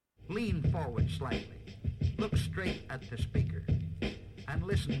Lean forward slightly. Look straight at the speaker. And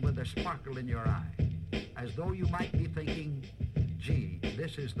listen with a sparkle in your eye, as though you might be thinking, gee,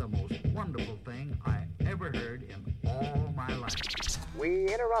 this is the most wonderful thing I ever heard in all my life.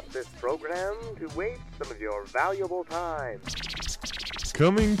 We interrupt this program to waste some of your valuable time.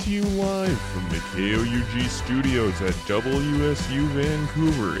 Coming to you live from the KOUG studios at WSU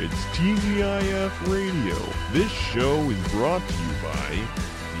Vancouver, it's TGIF Radio. This show is brought to you by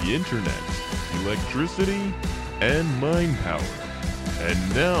the internet, electricity, and mind power. And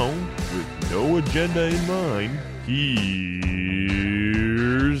now, with no agenda in mind, here's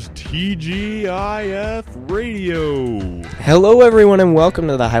TGIF Radio. Hello everyone and welcome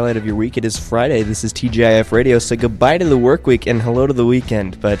to the highlight of your week. It is Friday, this is TGIF Radio, so goodbye to the work week and hello to the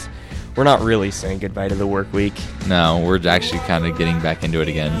weekend, but we're not really saying goodbye to the work week. No, we're actually kind of getting back into it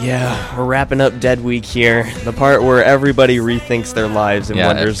again. Yeah, we're wrapping up Dead Week here, the part where everybody rethinks their lives and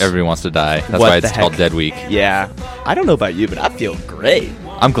wonders... everybody wants to die. That's why it's called Dead Week. Yeah, I don't know about you, but I feel great.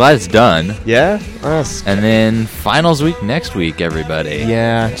 I'm glad it's done. Yeah? And then finals week next week, everybody.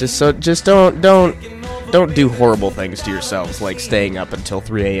 Yeah, just don't do horrible things to yourselves, like staying up until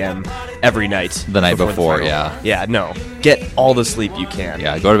 3 a.m. every night. The night before, yeah. Yeah, no. Get all the sleep you can.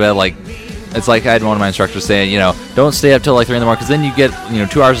 Yeah, go to bed it's like I had one of my instructors saying, don't stay up till like 3 in the morning, because then you get,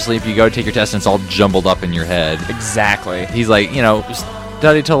 2 hours of sleep, you go take your test, and it's all jumbled up in your head. Exactly. He's like,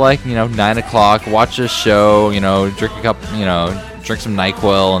 study till 9 o'clock, watch a show, drink a cup, drink some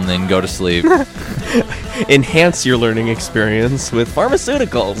NyQuil, and then go to sleep. Enhance your learning experience with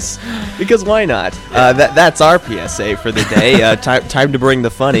pharmaceuticals, because why not? That's our PSA for the day. Time to bring the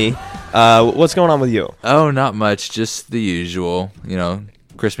funny. What's going on with you? Oh, not much, just the usual.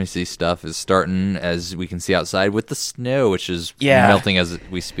 Christmassy stuff is starting, as we can see outside, with the snow, which is melting as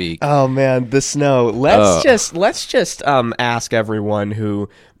we speak. Oh man, the snow. Let's just ask everyone who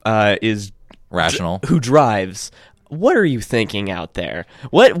is rational, who drives. What are you thinking out there?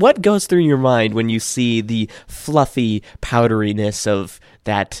 What goes through your mind when you see the fluffy powderiness of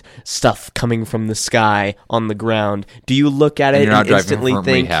that stuff coming from the sky on the ground? Do you look at it and instantly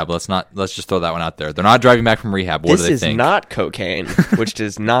think, rehab? Let's just throw that one out there. They're not driving back from rehab. What do they think? This is not cocaine, which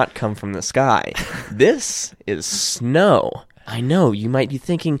does not come from the sky. This is snow. I know, you might be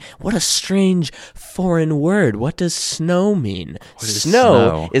thinking, what a strange foreign word. What does snow mean?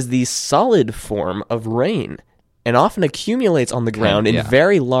 Snow is the solid form of rain, and often accumulates on the ground in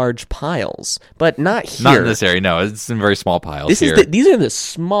very large piles, but not here. Not in this area, no. It's in very small piles here. These are the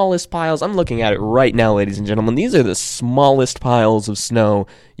smallest piles. I'm looking at it right now, ladies and gentlemen. These are the smallest piles of snow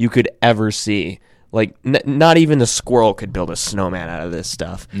you could ever see. Like, not even a squirrel could build a snowman out of this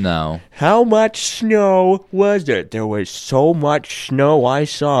stuff. No. How much snow was there? There was so much snow, I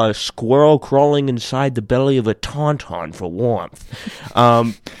saw a squirrel crawling inside the belly of a tauntaun for warmth.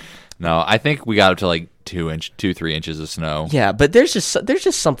 No, I think we got up to 2-3 inches of snow. Yeah, but there's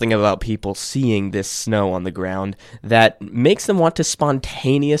just something about people seeing this snow on the ground that makes them want to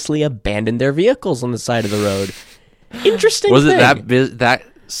spontaneously abandon their vehicles on the side of the road. Interesting. Was it that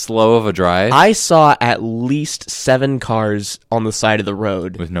slow of a drive? I saw at least 7 cars on the side of the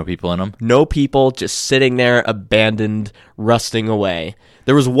road with no people in them. No people, just sitting there, abandoned, rusting away.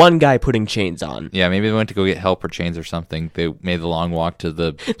 There was one guy putting chains on. Yeah, maybe they went to go get help or chains or something. They made the long walk to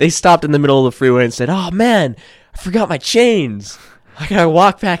the... They stopped in the middle of the freeway and said, "Oh man, I forgot my chains. I gotta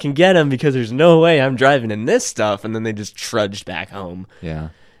walk back and get them because there's no way I'm driving in this stuff." And then they just trudged back home. Yeah.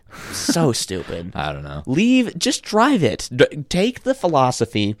 So stupid. I don't know. Just drive it. Take the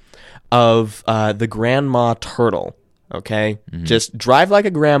philosophy of the grandma turtle, okay? Mm-hmm. Just drive like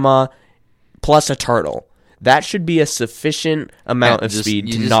a grandma plus a turtle. That should be a sufficient amount of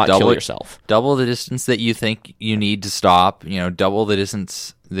speed to not kill yourself. Double the distance that you think you need to stop. Double the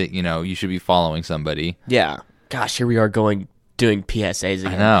distance that you should be following somebody. Yeah. Gosh, here we are doing PSAs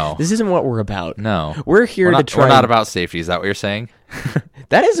again. I know. This isn't what we're about. No. We're to try. We're not about safety. Is that what you're saying?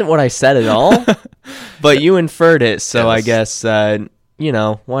 That isn't what I said at all. But you inferred it, so yes. I guess,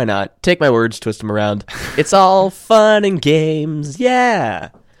 why not? Take my words, twist them around. It's all fun and games, yeah.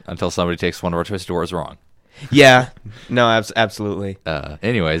 Until somebody takes one of our twisted words wrong. Yeah. No, absolutely.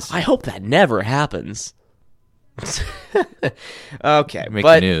 Anyways. I hope that never happens. Okay. Make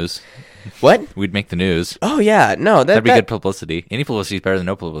the news. What? We'd make the news. Oh, yeah. No, that'd be good publicity. Any publicity is better than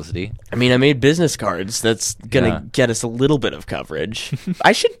no publicity. I mean, I made business cards. That's going to get us a little bit of coverage.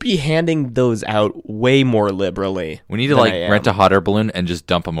 I should be handing those out way more liberally. We need to rent a hot air balloon and just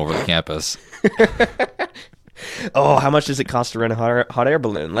dump them over the campus. Oh, how much does it cost to rent a hot air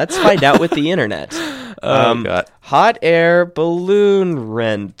balloon? Let's find out with the internet. God. Hot air balloon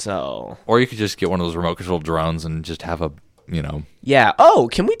rental. Or you could just get one of those remote control drones and just have a Yeah. Oh,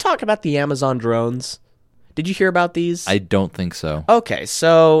 can we talk about the Amazon drones? Did you hear about these? I don't think so. Okay,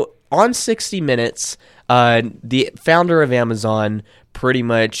 so on 60 Minutes, the founder of Amazon pretty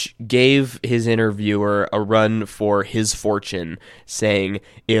much gave his interviewer a run for his fortune, saying,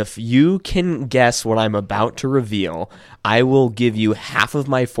 if you can guess what I'm about to reveal, I will give you half of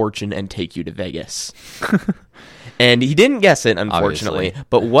my fortune and take you to Vegas. And he didn't guess it, unfortunately, Obviously.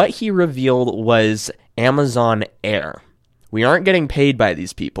 but what he revealed was Amazon Air. We aren't getting paid by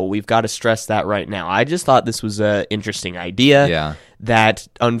these people. We've got to stress that right now. I just thought this was an interesting idea that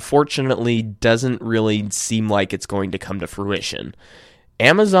unfortunately doesn't really seem like it's going to come to fruition.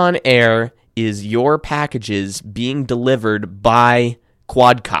 Amazon Air is your packages being delivered by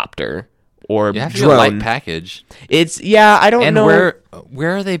quadcopter or You have to drone. get a light package. I don't know.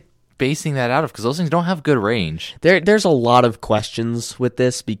 Where are they basing that out of? Because those things don't have good range. There's a lot of questions with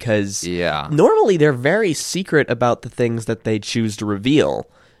this because normally they're very secret about the things that they choose to reveal.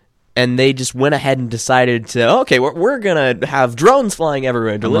 And they just went ahead and decided to, okay, we're going to have drones flying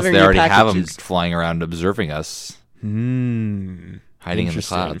everywhere, delivering Unless they already packages. have them flying around observing us. Hiding in the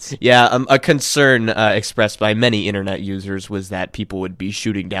clouds. Yeah, a concern expressed by many internet users was that people would be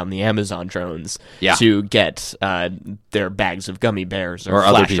shooting down the Amazon drones to get their bags of gummy bears or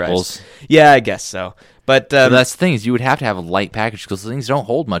other flash drives. people's. Yeah, I guess so. But So that's the thing, is you would have to have a light package because things don't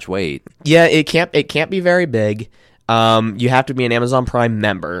hold much weight. yeah, it can't be very big. You have to be an Amazon Prime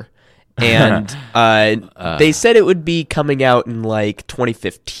member. And they said it would be coming out in like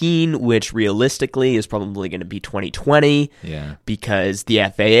 2015, which realistically is probably going to be 2020. Yeah. Because the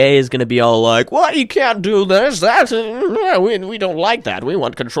FAA is going to be all like, "Well, you can't do this. We don't like that. We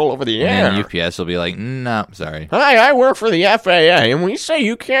want control over the air." And UPS will be like, no, sorry. Hi, I work for the FAA, and we say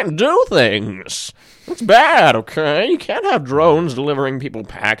you can't do things. It's bad, okay? You can't have drones delivering people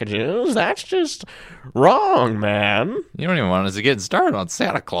packages. That's just wrong, man. You don't even want us to get started on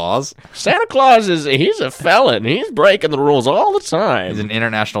Santa Claus. Santa Claus he's a felon. He's breaking the rules all the time. He's an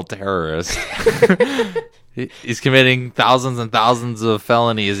international terrorist. He's committing thousands and thousands of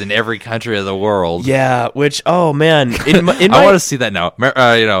felonies in every country of the world. Yeah, which, oh man. I want to see that now.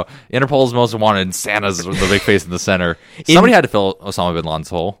 Interpol's most wanted, Santa's the big face in the center. Somebody had to fill Osama bin Laden's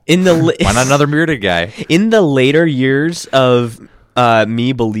hole. Why not another bearded guy? In the later years of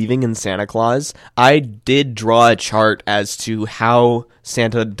me believing in Santa Claus, I did draw a chart as to how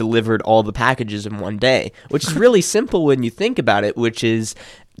Santa delivered all the packages in one day, which is really simple when you think about it, which is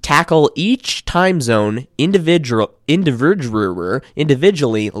tackle each time zone individually,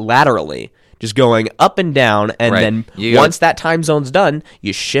 laterally, just going up and down, and then once that time zone's done,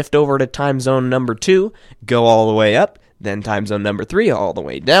 you shift over to time zone number 2, go all the way up, then time zone number 3 all the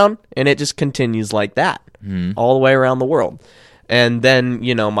way down, and it just continues like that all the way around the world. And then,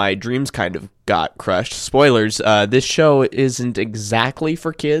 my dreams kind of got crushed. Spoilers, this show isn't exactly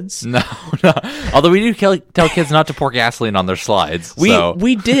for kids. No. Although we do tell kids not to pour gasoline on their slides. We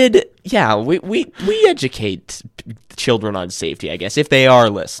educate children on safety, I guess, if they are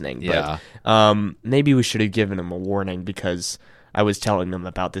listening. Yeah. But, maybe we should have given them a warning because I was telling them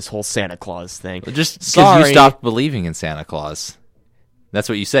about this whole Santa Claus thing. Just because you stopped believing in Santa Claus. That's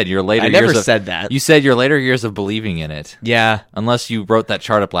what you said. I never said that. You said your later years of believing in it. Yeah. Unless you wrote that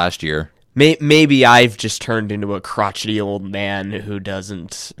chart up last year. Maybe I've just turned into a crotchety old man who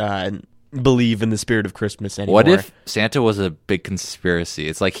doesn't believe in the spirit of Christmas anymore. What if Santa was a big conspiracy?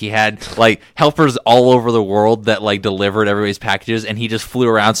 It's like he had helpers all over the world that delivered everybody's packages, and he just flew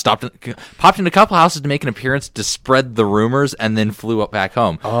around, popped in a couple houses to make an appearance to spread the rumors, and then flew up back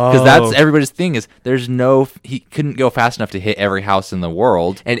home. Because that's everybody's thing is he couldn't go fast enough to hit every house in the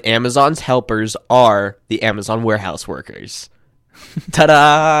world. And Amazon's helpers are the Amazon warehouse workers. Ta-da!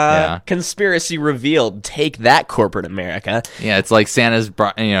 Yeah. Conspiracy revealed. Take that, corporate America. Yeah, it's like Santa's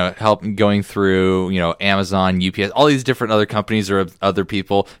brought, help going through, Amazon, UPS, all these different other companies or other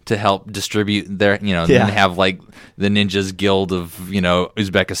people to help distribute their, then have the Ninjas Guild of,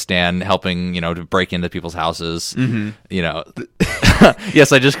 Uzbekistan helping, to break into people's houses.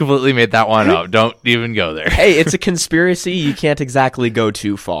 Yes, I just completely made that one up. Don't even go there. Hey, it's a conspiracy. You can't exactly go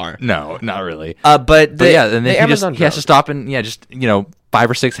too far. No, not really. But and then he has to stop and just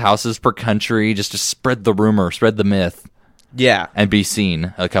 5 or 6 houses per country just to spread the rumor, spread the myth. Yeah. And be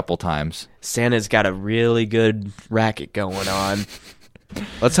seen a couple times. Santa's got a really good racket going on.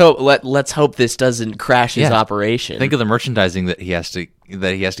 Let's hope this doesn't crash his operation. Think of the merchandising that he has to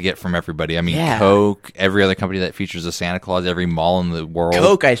get from everybody. I mean, Coke, every other company that features a Santa Claus, every mall in the world.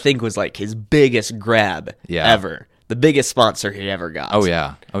 Coke, I think, was his biggest grab ever. The biggest sponsor he ever got. Oh,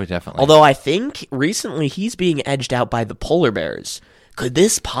 yeah. Oh, definitely. Although I think recently he's being edged out by the polar bears could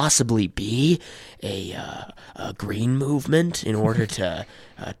this possibly be a green movement in order to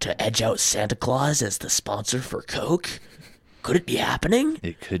edge out Santa Claus as the sponsor for Coke? Could it be happening?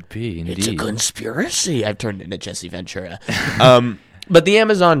 It could be, indeed. It's a conspiracy. I've turned into Jesse Ventura. But the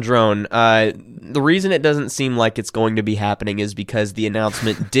Amazon drone, the reason it doesn't seem like it's going to be happening is because the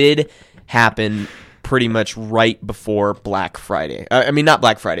announcement did happen pretty much right before Black Friday. I mean, not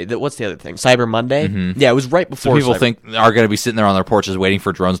Black Friday. What's the other thing? Cyber Monday? Mm-hmm. Yeah, it was right before. So people are going to be sitting there on their porches waiting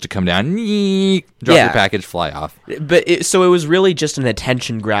for drones to come down, drop your package, fly off. But so it was really just an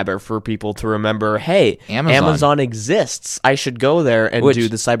attention grabber for people to remember, hey, Amazon exists. I should go there and do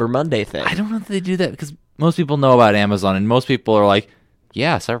the Cyber Monday thing. I don't know if they do that because most people know about Amazon, and most people are like,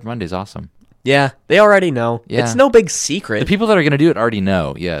 yeah, Cyber Monday's awesome. Yeah, they already know. Yeah. It's no big secret. The people that are going to do it already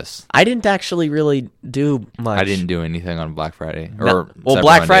know, yes. I didn't actually really do much. I didn't do anything on Black Friday.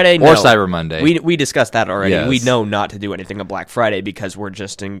 Black Friday, no. Or Cyber Monday. We discussed that already. Yes. We know not to do anything on Black Friday because we're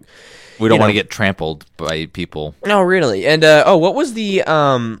just in... We don't want to get trampled by people. No, really. And, what was the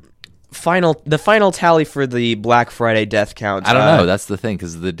final tally for the Black Friday death count? I don't know. That's the thing,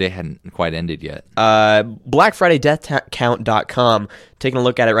 because the day hadn't quite ended yet. BlackFridayDeathCount.com, taking a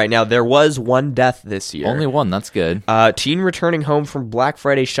look at it right now, there was one death this year. Only one, that's good. Teen returning home from Black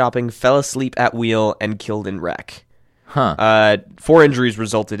Friday shopping fell asleep at wheel and killed in wreck. Huh. 4 injuries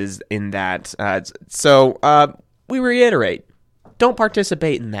resulted in that. So we reiterate, don't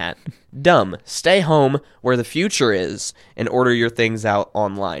participate in that. Dumb. Stay home where the future is and order your things out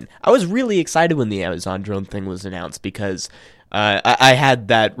online. I was really excited when the Amazon drone thing was announced because I had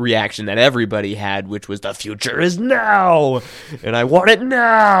that reaction that everybody had, which was the future is now, and I want it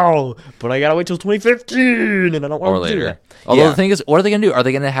now, but I gotta wait till 2015, and I don't want to do that. Although the thing is, what are they gonna do? Are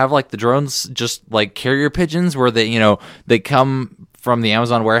they gonna have like the drones just like carrier pigeons where they come from the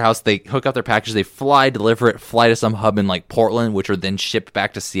Amazon warehouse, they hook up their package, they fly, deliver it, fly to some hub in like Portland, which are then shipped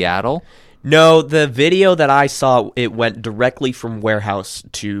back to Seattle? No, the video that I saw, it went directly from warehouse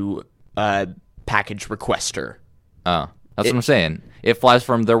to package requester. Oh, that's what I'm saying. It flies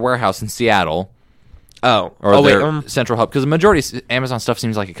from their warehouse in Seattle. Or their central hub. Because the majority of Amazon stuff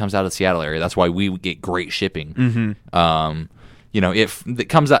seems like it comes out of the Seattle area. That's why we get great shipping. Mm-hmm. If it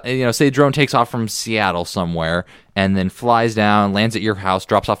comes out, say the drone takes off from Seattle somewhere and then flies down, lands at your house,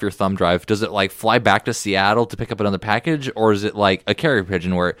 drops off your thumb drive, does it like fly back to Seattle to pick up another package, or is it like a carrier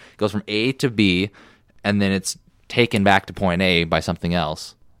pigeon where it goes from A to B and then it's taken back to point A by something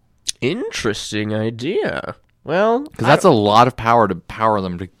else? Interesting idea. Well, because that's a lot of power to power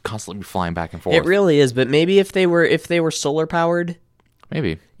them to constantly be flying back and forth. It really is, but maybe if they were solar powered.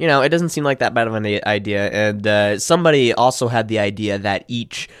 Maybe. It doesn't seem like that bad of an idea. And somebody also had the idea that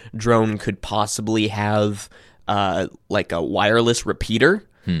each drone could possibly have like a wireless repeater.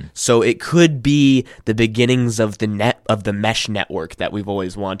 So it could be the beginnings of the mesh network that we've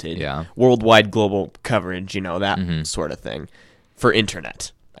always wanted. Yeah. Worldwide global coverage, that sort of thing for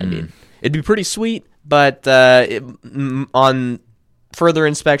internet. I mean, it'd be pretty sweet, but on further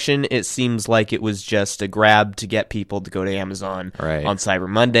inspection, it seems like it was just a grab to get people to go to Amazon on Cyber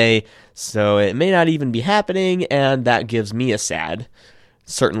Monday. So it may not even be happening, and that gives me a sad.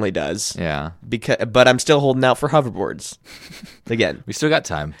 Certainly does. Yeah. But I'm still holding out for hoverboards. Again, we still got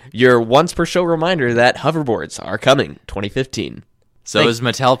time. Your once per show reminder that hoverboards are coming 2015. So is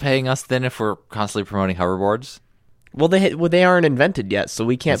Mattel paying us then if we're constantly promoting hoverboards? Well, they aren't invented yet, so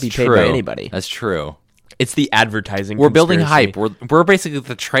we can't be paid by anybody. That's true. It's the advertising. We're building hype. We're basically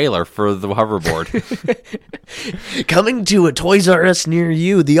the trailer for the hoverboard. Coming to a Toys R Us near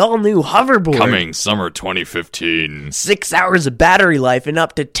you, the all-new hoverboard. Coming summer 2015. 6 hours of battery life and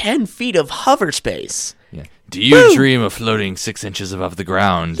up to 10 feet of hover space. Yeah. Do you dream of floating 6 inches above the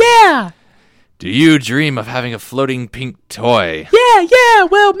ground? Yeah. Do you dream of having a floating pink toy? Yeah,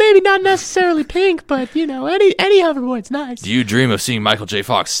 well, maybe not necessarily pink, but, any hoverboard's nice. Do you dream of seeing Michael J.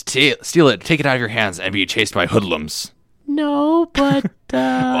 Fox steal it, take it out of your hands, and be chased by hoodlums? No, but,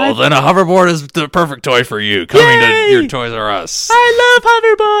 well, then a hoverboard is the perfect toy for you, coming to your Toys R Us. I love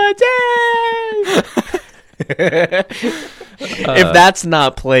hoverboards! Yay! If that's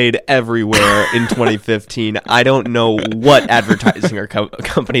not played everywhere in 2015, I don't know what advertising our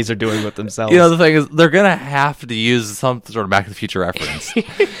companies are doing with themselves. The thing is, they're going to have to use some sort of Back to the Future reference.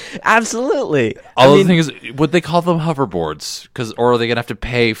 Absolutely. The thing is, would they call them hoverboards? Or are they going to have to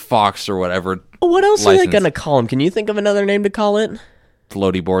pay Fox or whatever? What else are they going to call them? Can you think of another name to call it?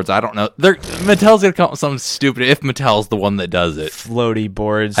 Floaty boards. I don't know. Mattel's gonna come up with something stupid if Mattel's the one that does it. Floaty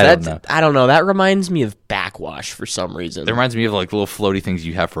boards. I don't know. That reminds me of backwash for some reason. It reminds me of like little floaty things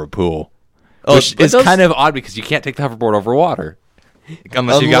you have for a pool, which is kind of odd because you can't take the hoverboard over water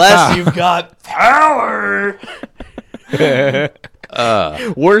unless you've got power.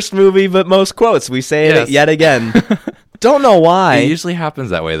 Worst movie, but most quotes. We say Yes. it yet again. Don't know why. It usually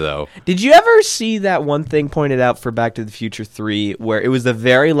happens that way, though. Did you ever see that one thing pointed out for Back to the Future 3 where it was the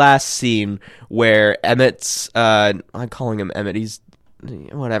very last scene where Emmett's, I'm calling him Emmett, he's,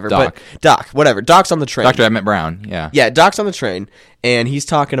 whatever. Doc. But Doc, whatever. Doc's on the train. Dr. Emmett Brown, yeah. Yeah, Doc's on the train, and he's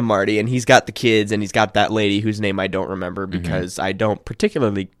talking to Marty, and he's got the kids, and he's got that lady whose name I don't remember because I don't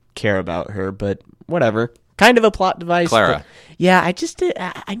particularly care about her, but whatever. Kind of a plot device. Clara. But yeah,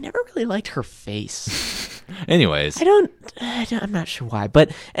 I never really liked her face. Anyways. I'm not sure why,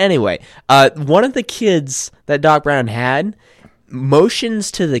 but anyway, one of the kids that Doc Brown had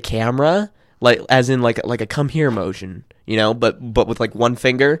motions to the camera, like as in like a come here motion, you know, but with like one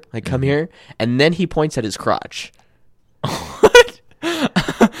finger, like come here, and then he points at his crotch. What?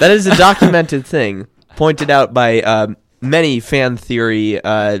 That is a documented thing, pointed out by many fan theory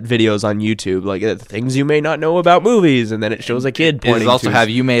videos on YouTube, like things you may not know about movies, and then it shows a kid pointing.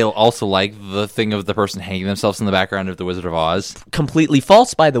 You may also like the thing of the person hanging themselves in the background of The Wizard of Oz. Completely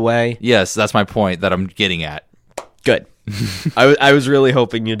false, by the way. Yes, that's my point that I'm getting at. Good. I was really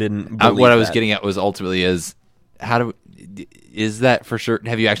hoping you didn't. What I was getting at was ultimately is that for sure?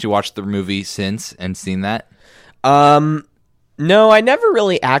 Have you actually watched the movie since and seen that? No, I never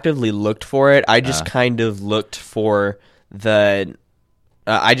really actively looked for it. I just kind of looked for the.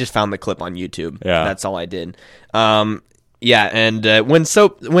 I just found the clip on YouTube. Yeah, that's all I did. Yeah, and when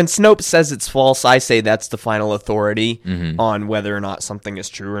Snopes says it's false, I say that's the final authority on whether or not something is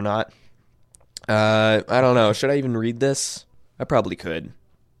true or not. I don't know. Should I even read this? I probably could,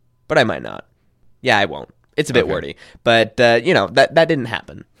 but I might not. Yeah, I won't. It's a bit wordy, but that didn't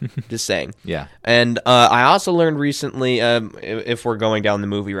happen. Just saying. Yeah. And I also learned recently, if we're going down the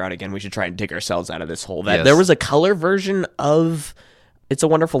movie route again, we should try and dig ourselves out of this hole. That there was a color version of It's a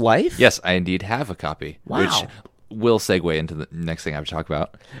Wonderful Life. Yes, I indeed have a copy. Wow. Which will segue into the next thing I have to talk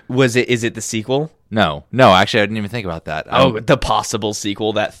about. Is it the sequel? No. Actually, I didn't even think about that. The possible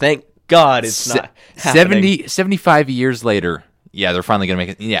sequel. That thank God it's not happening. 75 years later. Yeah, they're finally gonna make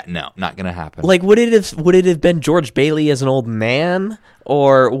it. Yeah, no, not gonna happen. Like, would it have been George Bailey as an old man,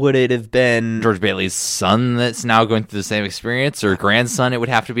 or would it have been George Bailey's son that's now going through the same experience, or grandson? It would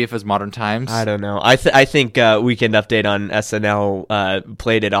have to be if it was modern times. I don't know. I think Weekend Update on SNL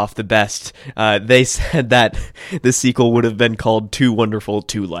played it off the best. They said that the sequel would have been called Too Wonderful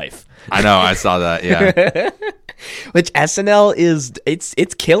to Life. I know. I saw that. Yeah. Which SNL is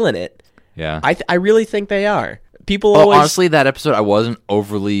it's killing it. Yeah. I really think they are. People always... honestly, that episode I wasn't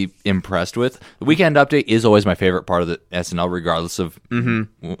overly impressed with. The Weekend Update is always my favorite part of the SNL, regardless of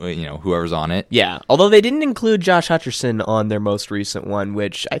whoever's on it. Yeah, although they didn't include Josh Hutcherson on their most recent one,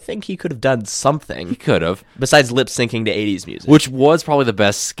 which I think he could have done something. He could have, besides lip syncing to 80s music, which was probably the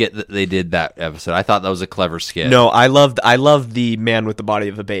best skit that they did that episode. I thought that was a clever skit. No, I loved the man with the body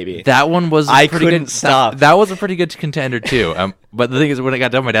of a baby. That one was I couldn't stop. That was a pretty good contender too. But the thing is, when it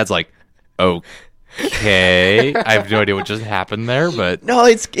got done, my dad's like, okay, I have no idea what just happened there, but no,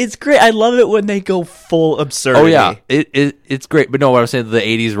 it's great. I love it when they go full absurdity. Oh yeah, it's great. But no, what I was saying, the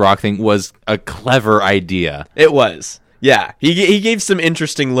 80s rock thing was a clever idea. It was. Yeah, he gave some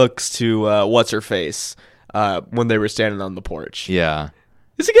interesting looks to what's her face when they were standing on the porch. Yeah,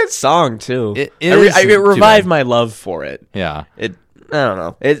 it's a good song too. It revived my love for it. Yeah, I don't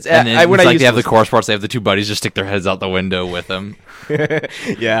know. It's and then they have the chorus parts. They have the two buddies just stick their heads out the window with them.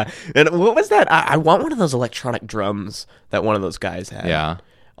 Yeah. And what was that? I want one of those electronic drums that one of those guys had. Yeah.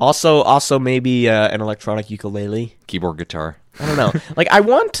 Also maybe an electronic ukulele. Keyboard guitar. I don't know. Like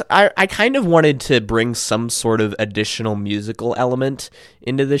I kind of wanted to bring some sort of additional musical element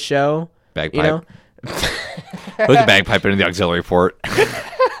into the show. Bagpipe. You know? Put the bagpipe into the auxiliary port.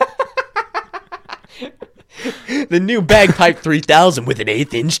 The new Bagpipe 3000 with an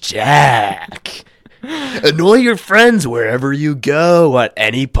 1/8-inch jack. Annoy your friends wherever you go at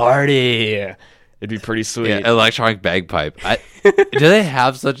any party. It'd be pretty sweet. Yeah, electronic bagpipe. Do they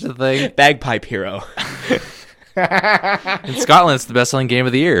have such a thing? Bagpipe Hero. In Scotland, it's the best-selling game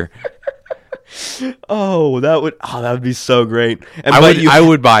of the year. That would be so great. And I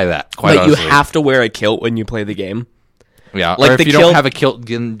would buy that. Quite honestly. You have to wear a kilt when you play the game. Yeah, like or if you don't have a kilt,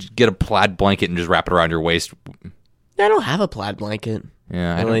 get a plaid blanket and just wrap it around your waist. I don't have a plaid blanket.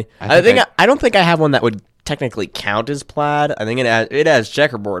 Yeah, really. I don't think I have one that would technically count as plaid. I think it has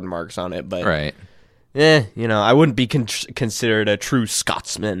checkerboard marks on it, but right. I wouldn't be considered a true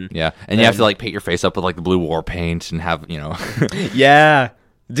Scotsman. Yeah, and you have to like paint your face up with like the blue war paint and have yeah.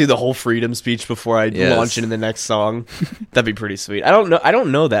 Do the whole freedom speech before I launch into the next song. That'd be pretty sweet. I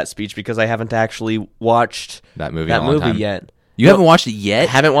don't know that speech because I haven't actually watched that movie yet. You haven't watched it yet?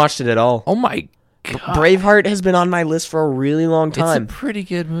 I haven't watched it at all. Oh my Braveheart has been on my list for a really long time. It's a pretty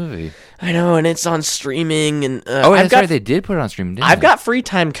good movie. I know, and it's on streaming. And That's right. They did put it on streaming, didn't I've they? got free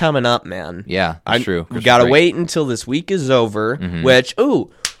time coming up, man. Yeah, that's true. We got to wait until this week is over, which,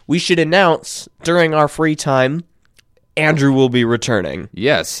 we should announce during our free time, Andrew will be returning.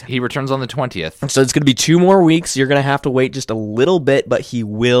 Yes, he returns on the 20th. So it's going to be 2 more weeks. You're going to have to wait just a little bit, but he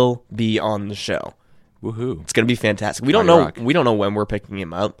will be on the show. Woohoo. It's going to be fantastic. We don't know when we're picking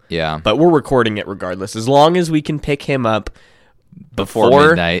him up. Yeah. But we're recording it regardless. As long as we can pick him up Before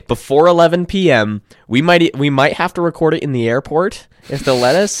midnight. before 11 p.m. We might have to record it in the airport if they'll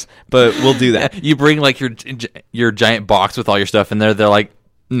let us, but we'll do that. You bring like your giant box with all your stuff in there. They're like,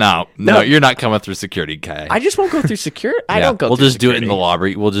 no, you're not coming through security, guy. I just won't go through security. I don't go We'll through just do it in the security.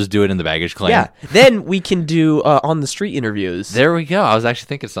 lobby. We'll just do it in the baggage claim. Yeah. Then we can do on the street interviews. There we go. I was actually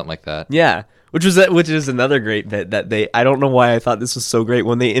thinking something like that. Yeah. Which is another great bit that I don't know why I thought this was so great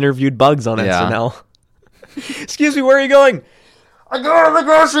when they interviewed Bugs on Yeah. SNL. Excuse me, where are you going? I go to the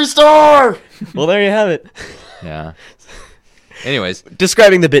grocery store. Well, there you have it. Yeah. Anyways,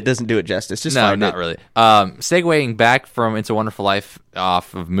 Describing the bit doesn't do it justice. Just no, find not it. really. Segueing back from It's a Wonderful Life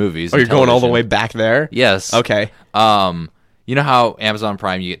off of movies. Oh, and you're going all the television. way back there? Yes. Okay. You know how Amazon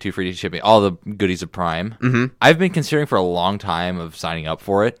Prime, you get 2 free shipping, all the goodies of Prime? Mm-hmm. I've been considering for a long time of signing up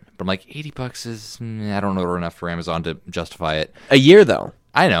for it, but I'm like, $80 is, I don't know enough for Amazon to justify it. A year, though.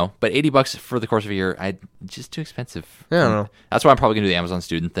 I know, but $80 for the course of a year, just too expensive. I don't know. That's why I'm probably going to do the Amazon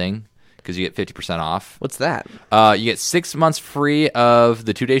student thing, because you get 50% off. What's that? You get 6 months free of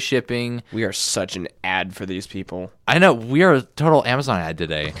the 2-day shipping. We are such an ad for these people. I know, we are a total Amazon ad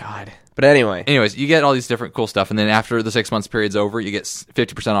today. God. But anyway. Anyways, you get all these different cool stuff, and then after the 6 months period's over, you get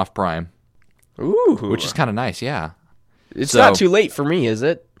 50% off Prime, Ooh. which is kind of nice, yeah. It's so- not too late for me, is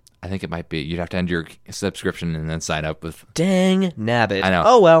it? I think it might be. You'd have to end your subscription and then sign up with... Dang nabbit. I know.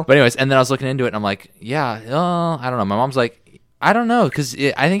 Oh, well. But anyways, and then I was looking into it, and I'm like, yeah, I don't know. My mom's like, I don't know, because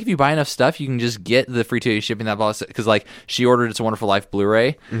I think if you buy enough stuff, you can just get the free 2-day shipping. That because like she ordered It's a Wonderful Life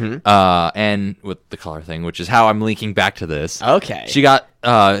Blu-ray, and with the color thing, which is how I'm linking back to this. Okay. She got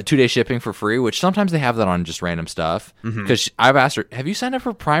 2-day shipping for free, which sometimes they have that on just random stuff. Because I've asked her, have you signed up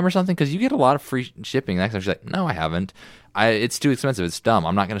for Prime or something? Because you get a lot of free shipping. Next time she's like, no, I haven't. It's too expensive. It's dumb.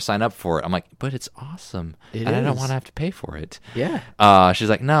 I'm not going to sign up for it. I'm like, but it's awesome, and I don't is. want to have to pay for it. Yeah. She's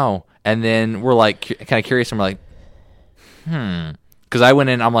like, no. And then we're like, kind of curious, and we're like, because I went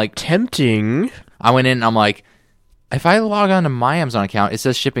in, I'm like, Tempting. I went in, and I'm like, if I log on to my Amazon account, it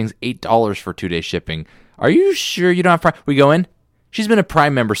says shipping's $8 for 2-day shipping. Are you sure you don't have Prime? We go in. She's been a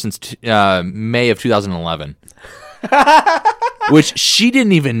Prime member since May of 2011. Which she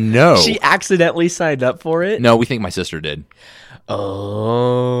didn't even know. She accidentally signed up for it? No, we think my sister did.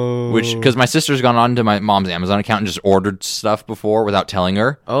 Oh. Because my sister's gone on to my mom's Amazon account and just ordered stuff before without telling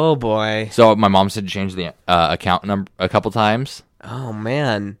her. Oh, boy. So my mom said to change the account number a couple times. Oh,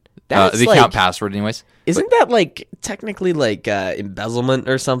 man. The That's account password, anyways. Isn't that like technically like embezzlement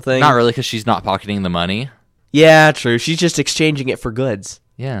or something? Not really, because she's not pocketing the money. Yeah, true. She's just exchanging it for goods.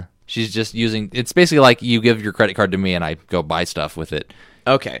 Yeah. She's just using... It's basically like you give your credit card to me and I go buy stuff with it.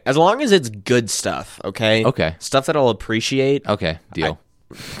 Okay. As long as it's good stuff, okay? Okay. Stuff that I'll appreciate. Okay, deal.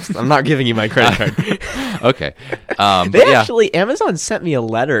 I'm not giving you my credit card. Okay. They But yeah. actually, Amazon sent me a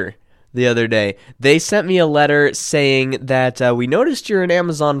letter the other day. They sent me a letter saying that we noticed you're an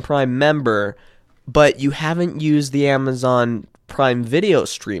Amazon Prime member, but you haven't used the Amazon Prime video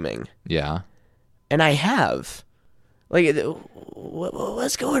streaming. Yeah. And I have. Like,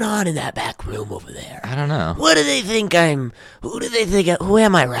 what's going on in that back room over there? I don't know. What do they think I'm? Who do they think? Who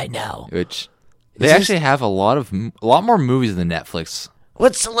am I right now? Which... They this- actually have a lot more movies than Netflix.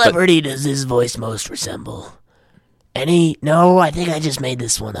 What celebrity does his voice most resemble? Any? No, I think I just made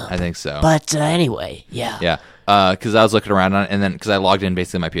this one up. I think so. But anyway, yeah. Yeah. Because I was looking around on it, and then because I logged in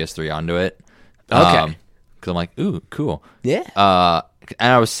basically my PS3 onto it. Okay. Because I'm like, ooh, cool. Yeah.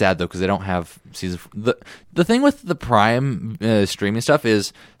 And I was sad though because they don't have season. The thing with the Prime streaming stuff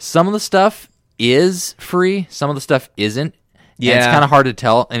is some of the stuff is free, some of the stuff isn't. Yeah. And it's kind of hard to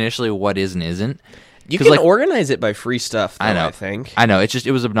tell initially what is and isn't. You 'Cause, can like, organize it by free stuff, though, I know. I think. I know. It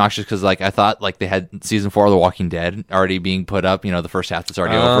was obnoxious because like I thought like they had season 4 of The Walking Dead already being put up. You know, the first half that's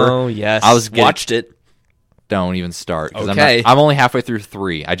already over. Oh, yes. I was watched it. Don't even start. 'Cause Okay. I'm only halfway through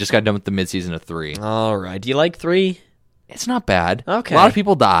 3. I just got done with the mid-season of 3. All right. Do you like 3? It's not bad. Okay. A lot of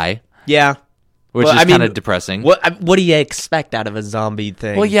people die, Yeah. which Well, is I mean, kind of depressing. What do you expect out of a zombie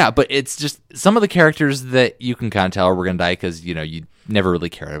thing? Well, yeah, but it's just some of the characters that you can kind of tell are going to die because, you know, you never really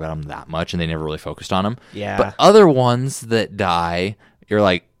cared about them that much and they never really focused on them. Yeah. But other ones that die, you're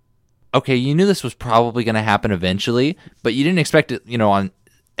like, okay, you knew this was probably going to happen eventually, but you didn't expect it, you know, on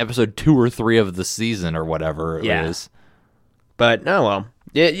episode 2 or 3 of the season or whatever it is. But no, well,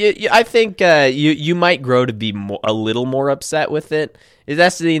 I think you might grow to be a little more upset with it.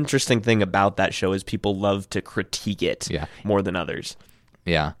 That's the interesting thing about that show is people love to critique it more than others.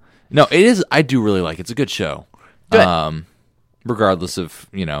 Yeah. No, it is. I do really like it. It's a good show. Good. Regardless of,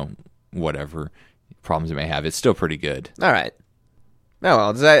 whatever problems it may have, it's still pretty good. All right.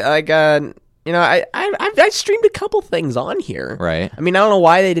 Oh, well, I streamed a couple things on here. Right. I mean, I don't know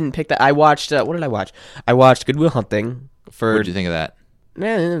why they didn't pick that. I watched, what did I watch? I watched Good Will Hunting. What did you think of that?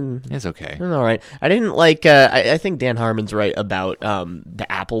 It's okay. All right. I didn't like, I think Dan Harmon's right about the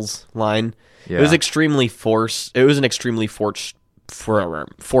apples line. Yeah. It was extremely forced. It was an extremely forced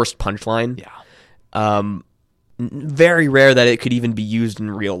punchline. Yeah. Very rare that it could even be used in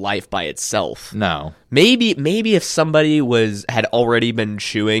real life by itself. No. Maybe if somebody had already been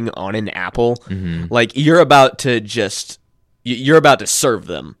chewing on an apple, Mm-hmm. like you're about to serve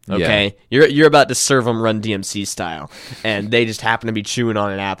them, okay? Yeah. You're about to serve them Run DMC style, and they just happen to be chewing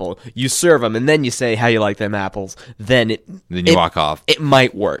on an apple. You serve them, and then you say how you like them apples. Then you walk off. It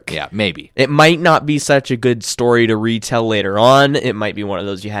might work. Yeah, maybe. It might not be such a good story to retell later on. It might be one of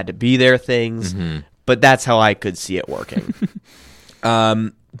those you had to be there things. Mm-hmm. But that's how I could see it working.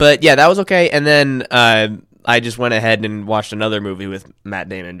 But yeah, that was okay. And then I just went ahead and watched another movie with Matt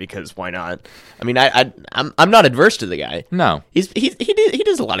Damon because why not? I mean, I'm not adverse to the guy. No, he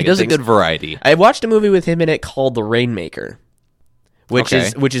does a lot of he good does things. a good variety. I watched a movie with him in it called The Rainmaker, which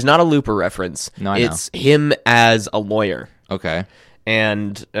is not a Looper reference. No, I know. It's him as a lawyer. Okay.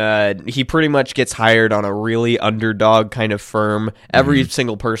 And he pretty much gets hired on a really underdog kind of firm. Every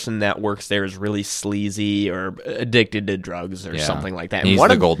single person that works there is really sleazy or addicted to drugs or something like that. And he's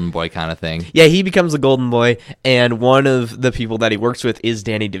the golden boy kind of thing. Yeah, he becomes the golden boy, and one of the people that he works with is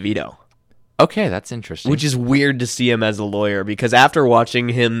Danny DeVito. Okay, that's interesting. Which is weird to see him as a lawyer, because after watching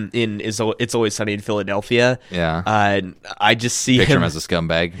him in It's Always Sunny in Philadelphia, I just see Picture him as a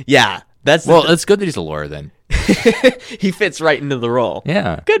scumbag. Yeah. It's good that he's a lawyer then. He fits right into the role.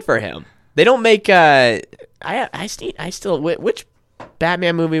 Yeah. Good for him. They don't make I still which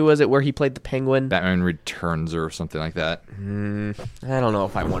Batman movie was it where he played the Penguin? Batman Returns or something like that. I don't know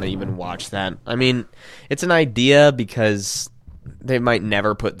if I want to even watch that. I mean, it's an idea because they might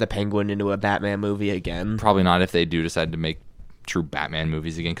never put the Penguin into a Batman movie again. Probably not if they do decide to make true Batman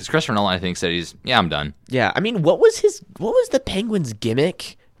movies again, because Christopher Nolan, I think, said I'm done. Yeah, I mean, what was the Penguin's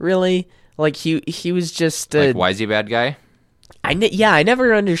gimmick, really? Like, he was just... why is he a bad guy? I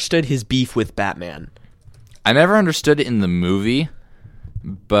never understood his beef with Batman. I never understood it in the movie,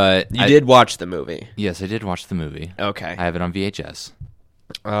 but... You did watch the movie? Yes, I did watch the movie. Okay. I have it on VHS.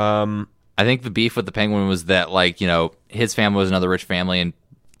 I think the beef with the Penguin was that, his family was another rich family, and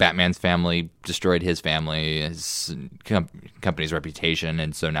Batman's family destroyed his family, his company's reputation,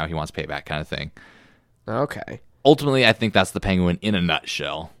 and so now he wants payback kind of thing. Okay. Ultimately, I think that's the Penguin in a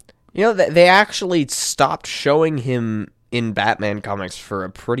nutshell. You know, they actually stopped showing him in Batman comics for a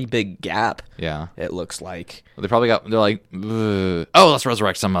pretty big gap. Yeah. It looks like. They're like, let's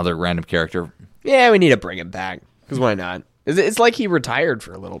resurrect some other random character. Yeah, we need to bring him back. Because why not? It's like he retired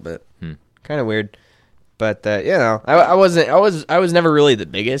for a little bit. Kind of weird. But, I was never really the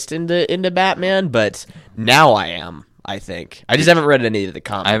biggest into Batman, but now I am, I think. I just haven't read any of the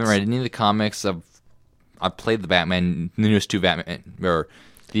comics. I haven't read any of the comics. I've played the newest two Batman, or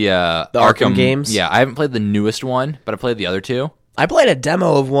the Arkham games. Yeah, I haven't played the newest one, but I played the other two. I played a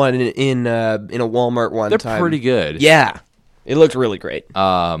demo of one in a Walmart one time. They're pretty good. Yeah, it looked really great.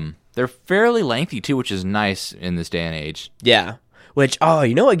 They're fairly lengthy too, which is nice in this day and age. Yeah. Which,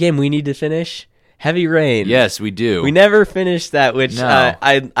 you know what game we need to finish? Heavy Rain. Yes, we do. We never finished that, which No.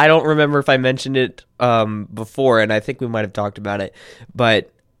 I don't remember if I mentioned it before, and I think we might have talked about it.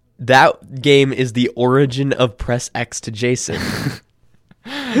 But that game is the origin of Press X to Jason.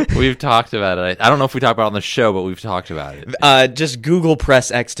 We've talked about it. I don't know if we talked about it on the show, but we've talked about it. Just Google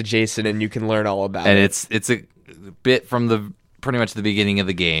Press X to Jason, and you can learn all about it. And it's a bit from pretty much the beginning of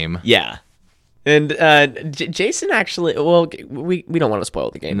the game. Yeah. And Jason actually, well, we don't want to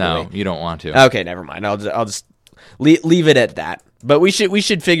spoil the game. No, you don't want to. Okay, never mind. I'll just leave it at that. But we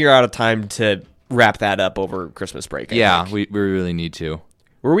should figure out a time to wrap that up over Christmas break. I think. We really need to.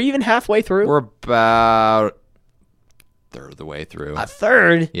 Were we even halfway through? We're about a third of the way through. A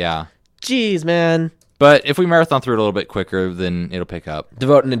third? Yeah. Jeez, man. But if we marathon through it a little bit quicker, then it'll pick up.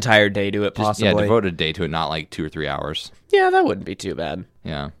 Devote an entire day to it, possibly. Yeah, devote a day to it, not like 2 or 3 hours. Yeah, that wouldn't be too bad.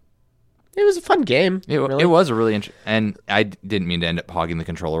 Yeah. It was a fun game. It was a really and I didn't mean to end up hogging the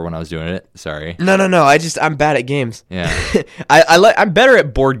controller when I was doing it. Sorry. No. I'm bad at games. Yeah. I'm better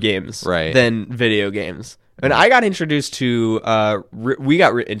at board games Right. than video games. And I got introduced to, we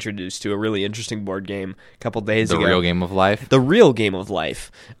got introduced to a really interesting board game a couple days The ago. real game of life. The real game of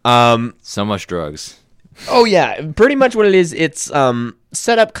life. So much drugs. Oh yeah, pretty much what it is. It's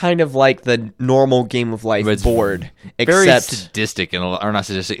set up kind of like the normal game of life But it's board, Very except sadistic or not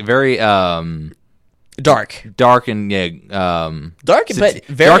sadistic. Very dark. dark and Dark, but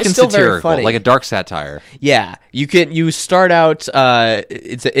very dark and still very satirical, funny. like a dark satire. Yeah, you start out.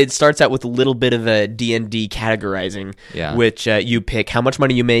 It starts out with a little bit of a D&D categorizing, Yeah. which you pick how much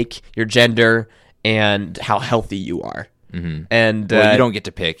money you make, your gender, and how healthy you are. Mm-hmm. And Well, you don't get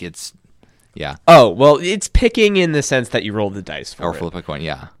to pick. It's it's picking in the sense that you roll the dice for or it. flip a coin.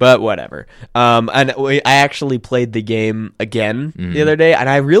 Yeah. But whatever. I actually played the game again the other day, and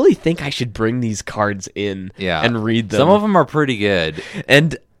I really think I should bring these cards in Yeah. and read them. Some of them are pretty good.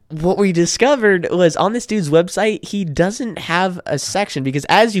 And what we discovered was on this dude's website, he doesn't have a section because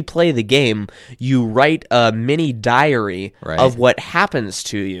as you play the game, you write a mini diary Right. of what happens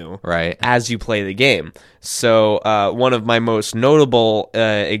to you Right. as you play the game. So one of my most notable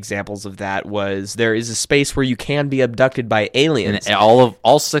examples of that was there is a space where you can be abducted by aliens. And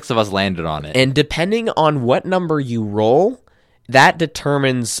all 6 of us landed on it. And depending on what number you roll, that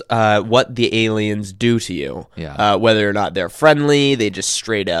determines what the aliens do to you. Yeah. Whether or not they're friendly, they just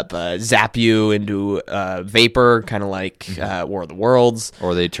straight up zap you into vapor, kind of like War of the Worlds.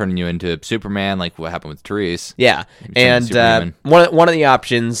 Or they turn you into Superman, like what happened with Therese. Yeah, turn and into Superhuman. one of the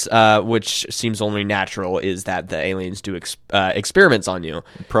options, which seems only natural, is that the aliens do experiments on you.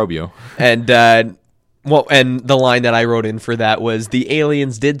 Probe you. And and the line that I wrote in for that was the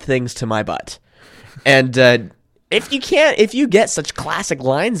aliens did things to my butt. And if you get such classic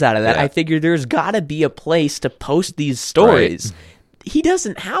lines out of that, Yeah. I figure there's got to be a place to post these stories. He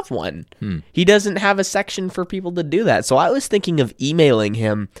doesn't have one. He doesn't have a section for people to do that. So I was thinking of emailing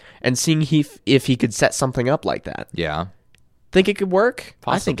him and seeing if he could set something up like that. Yeah. Think it could work?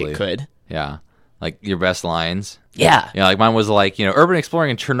 I think Possibly. it could. Yeah. Like your best lines. Yeah. Yeah, like mine was like, urban exploring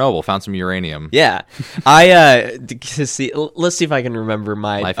in Chernobyl, found some uranium. Yeah. Let's see if I can remember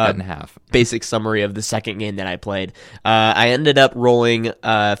my Life cut in half. basic summary of the second game that I played. I ended up rolling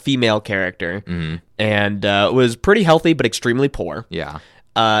a female character and was pretty healthy but extremely poor. Yeah.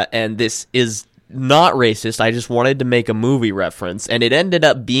 And this is not racist. I just wanted to make a movie reference, and it ended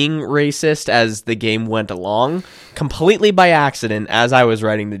up being racist as the game went along, completely by accident as I was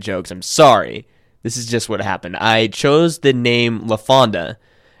writing the jokes. I'm sorry. This is just what happened. I chose the name LaFonda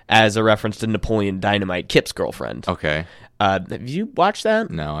as a reference to Napoleon Dynamite, Kip's girlfriend. Okay. Have you watched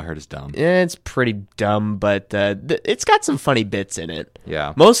that? No, I heard it's dumb. It's pretty dumb, but it's got some funny bits in it.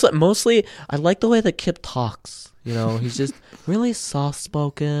 Yeah. Mostly, I like the way that Kip talks. He's just really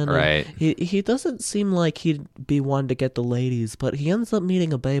soft-spoken. Right. He doesn't seem like he'd be one to get the ladies, but he ends up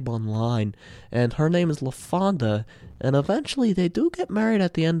meeting a babe online, and her name is LaFonda, and eventually they do get married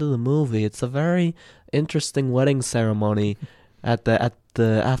at the end of the movie. It's a very interesting wedding ceremony. After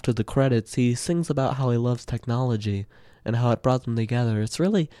the credits, he sings about how he loves technology and how it brought them together. It's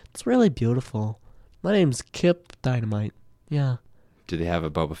really beautiful. My name's Kip Dynamite. Yeah. Did they have a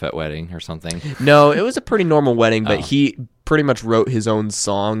Boba Fett wedding or something? No, it was a pretty normal wedding, but Oh. he pretty much wrote his own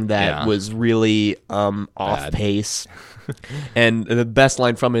song that Yeah. was really off pace. And the best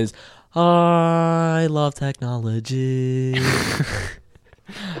line from it is, I love technology.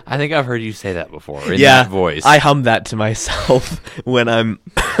 I think I've heard you say that before in that voice. I hum that to myself when I'm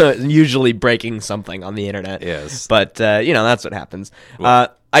usually breaking something on the internet. Yes. But, that's what happens.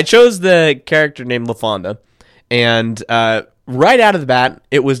 I chose the character named LaFonda, and right out of the bat,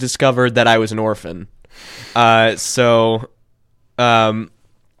 it was discovered that I was an orphan. Let's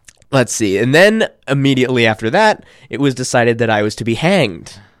see. And then immediately after that, it was decided that I was to be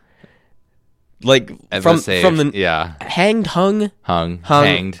hanged. Like, As from I say, the... yeah. Hanged, hung... Hung, Hung,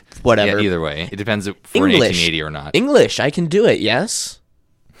 hanged, whatever. Yeah, either way, it depends if we're in English. 1880 or not. English, I can do it, yes?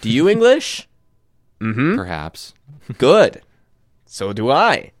 Do you English? Mm-hmm. Perhaps. Good. So do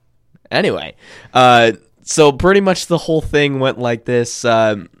I. Anyway, so pretty much the whole thing went like this.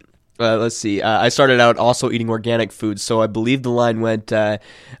 Let's see. I started out also eating organic food, so I believe the line went,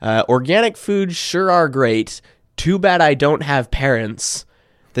 organic foods sure are great. Too bad I don't have parents.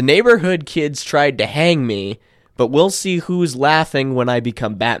 The neighborhood kids tried to hang me, but we'll see who's laughing when I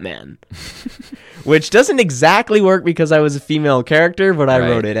become Batman. Which doesn't exactly work because I was a female character, but I Right.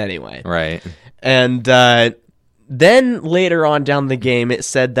 wrote it anyway. Right. And then later on down the game, it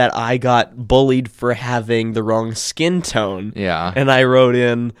said that I got bullied for having the wrong skin tone. Yeah. And I wrote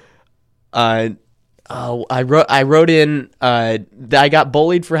in, I got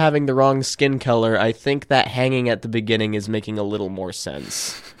bullied for having the wrong skin color. I think that hanging at the beginning is making a little more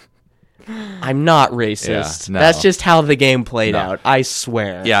sense. I'm not racist. Yeah, no. That's just how the game played No. out. I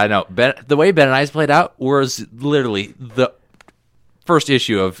swear. Yeah, I know. The way Ben and I's played out was literally the first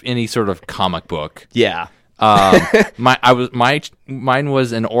issue of any sort of comic book. Yeah. Mine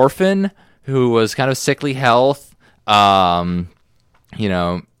was an orphan who was kind of sickly health, middle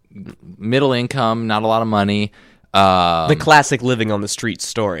income, not a lot of money. The classic living on the street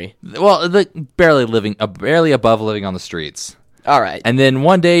story. Well, barely above living on the streets. All right. And then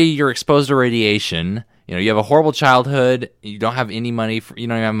one day you're exposed to radiation. You have a horrible childhood. You don't have any money. You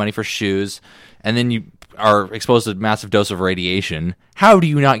don't even have money for shoes. And then you are exposed to a massive dose of radiation. How do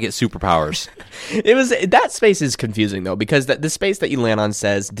you not get superpowers? That space is confusing though, because the space that you land on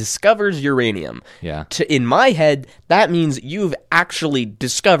says discovers uranium. Yeah. In my head, that means you've actually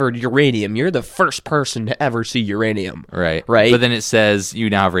discovered uranium. You're the first person to ever see uranium. Right. Right. But then it says you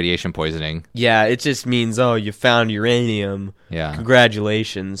now have radiation poisoning. Yeah, it just means, oh, you found uranium. Yeah.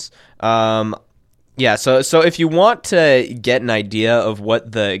 Congratulations. Yeah, so if you want to get an idea of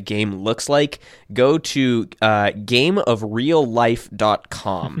what the game looks like, go to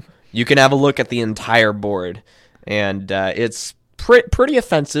gameofreallife.com. You can have a look at the entire board, and it's pretty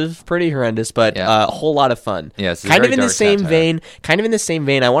offensive, pretty horrendous, but Yeah. a whole lot of fun. Yeah, it's a kind of very in the dark same satire. vein.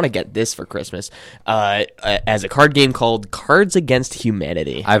 I want to get this for Christmas as a card game called Cards Against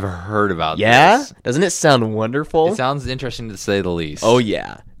Humanity. I've heard about Yeah, this. doesn't it sound wonderful? It sounds interesting to say the least. Oh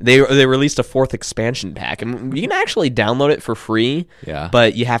yeah, they released a 4th expansion pack, and you can actually download it for free. Yeah.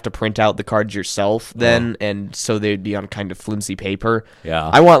 but you have to print out the cards yourself then, and so they'd be on kind of flimsy paper. Yeah.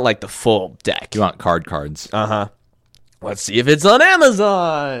 I want like the full deck. You want cards. Let's see if it's on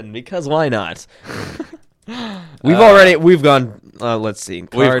Amazon, because why not? We've gone. Let's see. We've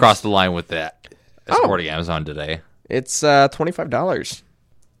Cards- crossed the line with that. Supporting Amazon today. It's $25.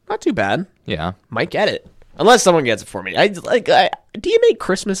 Not too bad. Yeah. Might get it. Unless someone gets it for me. Do you make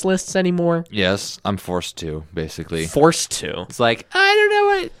Christmas lists anymore? Yes, I'm forced to, basically. Forced to. It's like, I don't know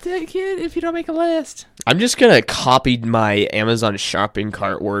what to get if you don't make a list. I'm just gonna copy my Amazon shopping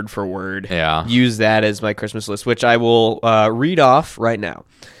cart word for word. Yeah. Use that as my Christmas list, which I will read off right now.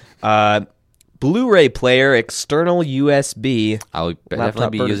 Blu-ray player, external USB. I'll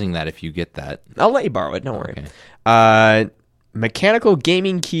definitely be using that if you get that. I'll let you borrow it. Don't worry. Mechanical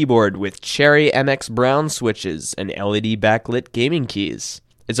gaming keyboard with Cherry MX Brown switches and LED backlit gaming keys.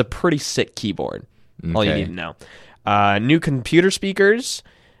 It's a pretty sick keyboard. All you Okay. need to know. New computer speakers.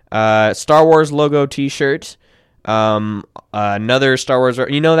 Star Wars logo T-shirt. Another Star Wars.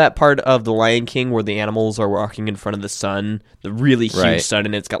 You know that part of The Lion King where the animals are walking in front of the sun, the really huge Right. sun,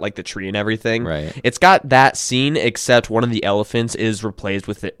 and it's got like the tree and everything. Right. It's got that scene, except one of the elephants is replaced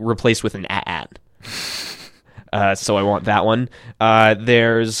with an at. So I want that one.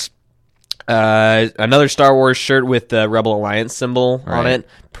 There's another Star Wars shirt with the Rebel Alliance symbol on Right. it.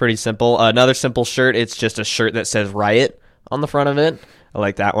 Pretty simple. Another simple shirt. It's just a shirt that says Riot on the front of it. I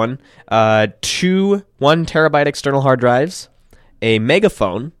like that one. 2 1 terabyte external hard drives, a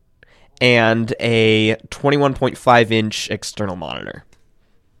megaphone, and a 21.5-inch external monitor.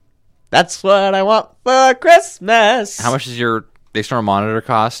 That's what I want for Christmas. How much does your external monitor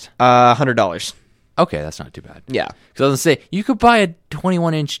cost? $100. Okay, that's not too bad. Yeah. Because I was going to say, you could buy a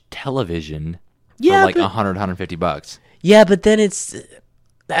 21-inch television Yeah, for like but- $150. Yeah, but then it's...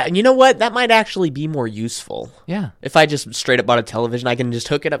 you know what? That might actually be more useful. Yeah. If I just straight up bought a television, I can just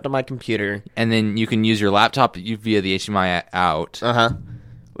hook it up to my computer. And then you can use your laptop via the HDMI out.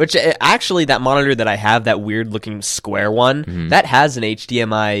 Which, actually, that monitor that I have, that weird-looking square one, that has an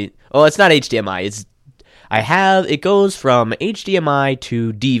HDMI... Well, it's not HDMI. It goes from HDMI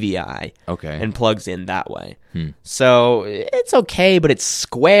to DVI. Okay. And plugs in that way. So, it's okay, but it's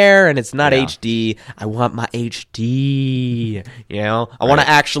square and it's not Yeah. HD. I want my HD, you know? I want to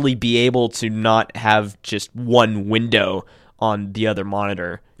actually be able to not have just one window on the other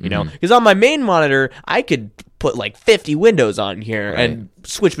monitor, you know? Because on my main monitor, I could put like 50 windows on here and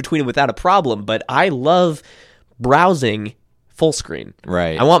switch between them without a problem, but I love browsing full screen.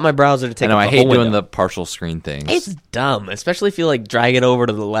 Right. I want my browser to take I know, up I the hate whole doing window. the partial screen things. It's dumb, especially if you like drag it over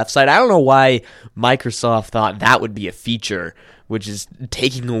to the left side. I don't know why Microsoft thought that would be a feature, which is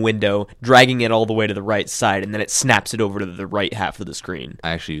taking a window, dragging it all the way to the right side, and then it snaps it over to the right half of the screen.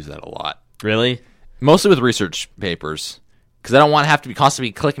 I actually use that a lot. Really? Mostly with research papers. Because I don't want to have to be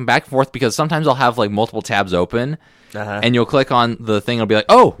constantly clicking back and forth, because sometimes I'll have like multiple tabs open, and you'll click on the thing, it'll be like,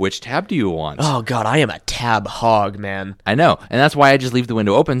 oh, which tab do you want? Oh, God, I am a tab hog, man. I know. And that's why I just leave the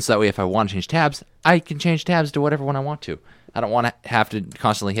window open, so that way if I want to change tabs, I can change tabs to whatever one I want to. I don't want to have to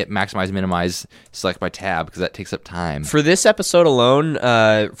constantly hit maximize, minimize, select by tab, because that takes up time. For this episode alone,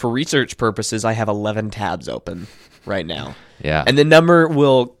 for research purposes, I have 11 tabs open right now. Yeah. And the number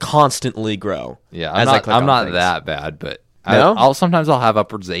will constantly grow. Yeah, as I click I'm on not things. that bad, but No? I'll sometimes I'll have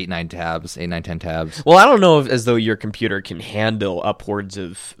upwards of 8, 9 tabs, 8, 9, 10 tabs. Well, I don't know if, as though your computer can handle upwards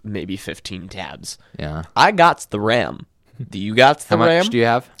of maybe 15 tabs. Yeah. I got the RAM. Do you got the How RAM? much do you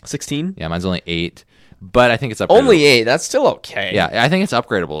have? 16? Yeah, mine's only 8, but I think it's upgradable. Only 8. That's still okay. Yeah, I think it's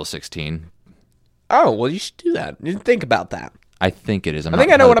upgradable to 16. Oh, well, you should do that. You think about that. I think it is. I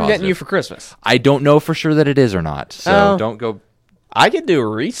think I know what I'm getting you for Christmas. I don't know for sure that it is or not, so Oh. don't go. I could do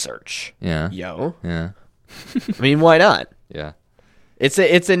research. Yeah. Yo. Yeah. I mean, why not? Yeah. It's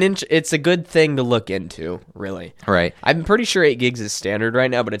a good thing to look into, really. Right. I'm pretty sure 8 gigs is standard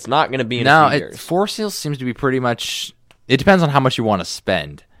right now, but it's not going to be in Now, a few years. 4 seals seems to be pretty much. It depends on how much you want to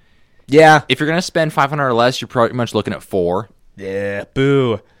spend. Yeah. If you're going to spend 500 or less, you're pretty much looking at 4. Yeah.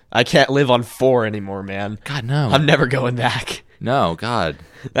 Boo. I can't live on 4 anymore, man. God, no. I'm never going back. No, God.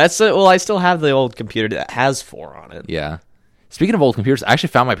 That's it. Well, I still have the old computer that has 4 on it. Yeah. Speaking of old computers, I actually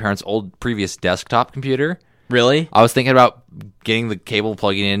found my parents' old previous desktop computer. Really? I was thinking about getting the cable,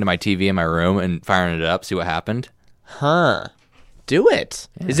 plugging it into my TV in my room, and firing it up, see what happened. Huh. Do it.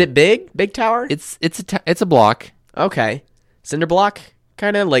 Is it big? Big tower? It's a block. Okay. Cinder block?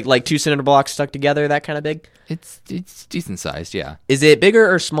 Kind of? Like 2 cinder blocks stuck together, that kind of big? It's decent sized, yeah. Is it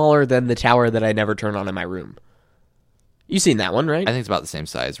bigger or smaller than the tower that I never turn on in my room? You've seen that one, right? I think it's about the same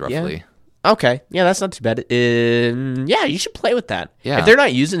size, roughly. Okay. Yeah, that's not too bad. Yeah, you should play with that. Yeah. If they're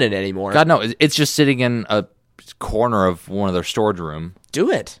not using it anymore, God, no, it's just sitting in a corner of one of their storage room. do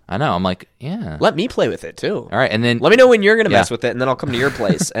it. I know. I'm like, yeah. Let me play with it, too. All right, and then Let me know when you're going to Yeah. mess with it, and then I'll come to your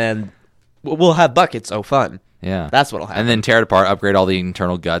place, and we'll have buckets. Oh, fun. yeah, That's what'll happen. And then tear it apart, upgrade all the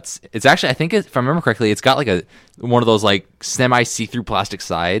internal guts. It's actually, I think, if I remember correctly, it's got like one of those like semi see-through plastic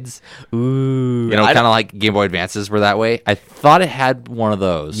sides. Ooh. You know, kind of like Game Boy Advances were that way. I thought it had one of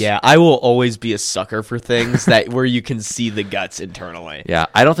those. Yeah, I will always be a sucker for things where you can see the guts internally. Yeah,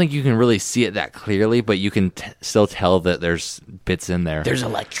 I don't think you can really see it that clearly, but you can still tell that there's bits in there. There's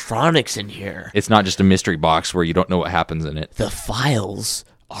electronics in here. It's not just a mystery box where you don't know what happens in it. The files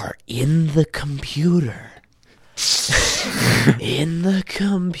are in the computer. In the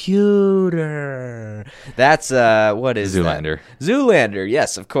computer. That's what is Zoolander. that? Zoolander,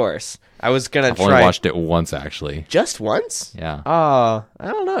 yes, of course. I was gonna I've try only watched it once, actually. just once. Yeah. I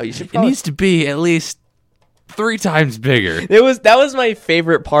don't know. You should. It Probably... needs to be at least 3 times bigger. That was my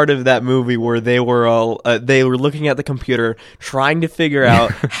favorite part of that movie, where they were all they were looking at the computer trying to figure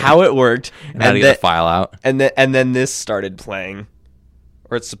out how it worked, How to get the file out. and then this started playing,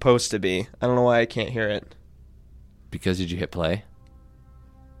 or it's supposed to be. I don't know why I can't hear it. Because did you hit play?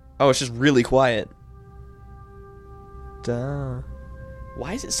 Oh, it's just really quiet. Duh.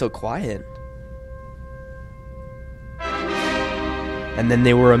 Why is it so quiet? And then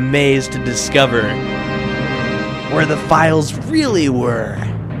they were amazed to discover where the files really were.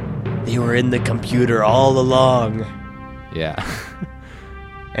 They were in the computer all along. Yeah.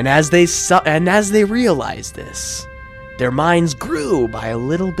 And as they realized this, their minds grew by a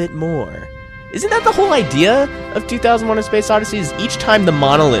little bit more. Isn't that the whole idea of 2001: A Space Odyssey? Is each time the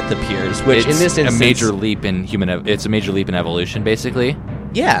monolith appears, which It's in this instance, a major leap in it's a major leap in evolution, basically.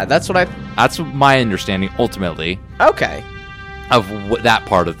 yeah, that's what I. That's my understanding, ultimately, Okay. of that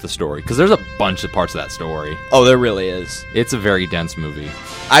part of the story. Because there's a bunch of parts of that story. Oh, there really is. It's a very dense movie.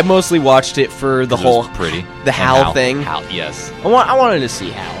 I mostly watched it for the 'Cause it whole was pretty. the And Hal thing. Hal, yes. I wanted to see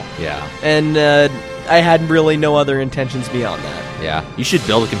Hal, Yeah. and I had really no other intentions beyond that. Yeah. You should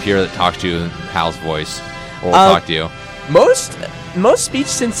build a computer that talks to you in Hal's voice. Or will talk to you. Most speech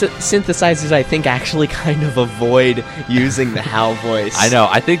synthesizers, I think, actually kind of avoid using the Hal voice. I know.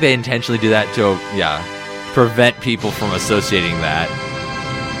 I think they intentionally do that to, prevent people from associating that.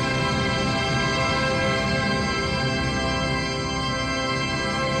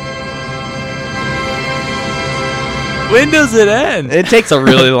 When does it end? It takes a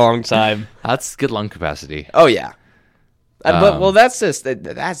really long time. That's good lung capacity. Oh yeah. That's just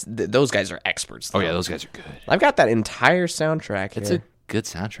those guys are experts. Oh though. yeah, those guys are good. I've got that entire soundtrack. It's here. a good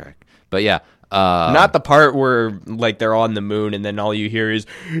soundtrack. But yeah, Not the part where like they're on the moon and then all you hear is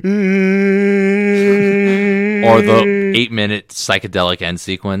or the 8-minute psychedelic end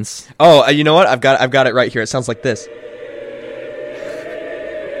sequence. Oh, you know what? I've got it right here. It sounds like this.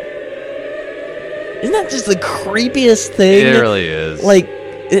 Isn't that just the creepiest thing? It really is. Like,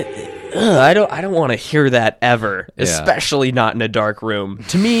 I don't want to hear that ever, Yeah. especially not in a dark room.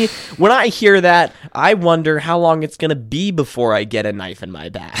 To me, when I hear that, I wonder how long it's gonna be before I get a knife in my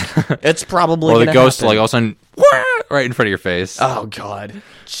back. It's probably or the gonna ghost happen. like all of a sudden right in front of your face. Oh God,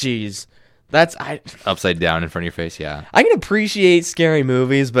 jeez, upside down in front of your face. Yeah. I can appreciate scary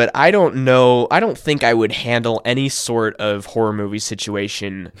movies, but I don't think I would handle any sort of horror movie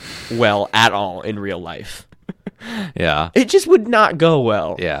situation well at all in real life. Yeah. It just would not go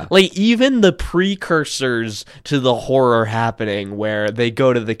well. Yeah. Like, even the precursors to the horror happening where they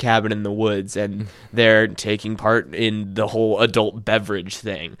go to the cabin in the woods and they're taking part in the whole adult beverage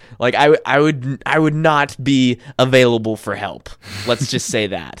thing. Like, I would not be available for help. Let's just say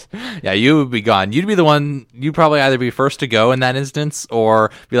that. Yeah, you would be gone. You'd be the one, you'd probably either be first to go in that instance or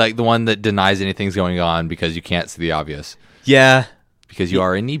be like the one that denies anything's going on because you can't see the obvious. Yeah. Because you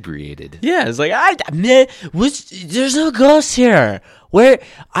are inebriated. Yeah, it's like there's no ghosts here. Where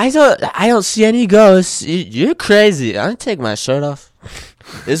I don't see any ghosts. You're crazy. I'm gonna take my shirt off.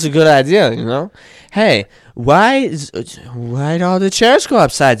 It's a good idea, you know. Hey, why do all the chairs go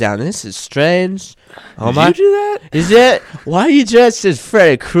upside down? This is strange. Did you do that? Is it? Why are you dressed as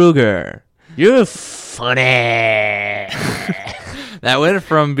Freddy Krueger? You're funny. That went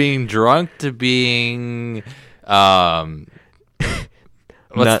from being drunk to being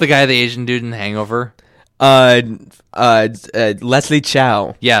what's the guy, the Asian dude in The Hangover? Leslie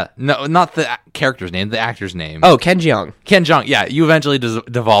Chow. Yeah, no, not the character's name, the actor's name. Oh, Ken Jeong. Ken Jeong. Yeah, you eventually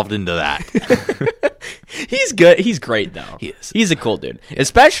devolved into that. He's good. He's great though. He is. He's a cool dude,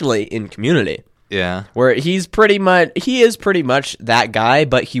 especially in Community, Yeah. where he is pretty much that guy,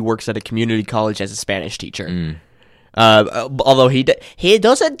 but he works at a community college as a Spanish teacher. Although he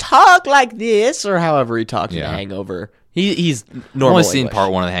doesn't talk like this, or however he talks in The Hangover. He's normal. I've only seen English.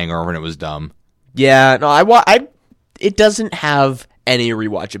 part one of The Hangover and it was dumb. Yeah, no, it doesn't have any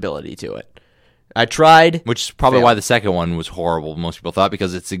rewatchability to it. I tried. Which is probably Failed. why the second one was horrible, most people thought,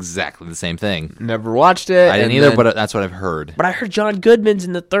 because it's exactly the same thing. Never watched it. I didn't either, but that's what I've heard. But I heard John Goodman's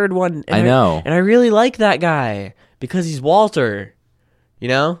in the third one. And I know. And I really like that guy because he's Walter, you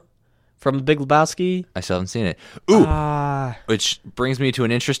know, from The Big Lebowski. I still haven't seen it. Ooh, Ah. which brings me to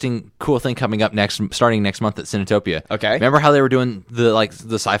an interesting, cool thing coming up starting next month at Cinetopia. Okay. Remember how they were doing the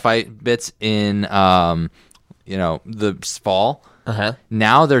sci-fi bits in, the fall? Uh-huh.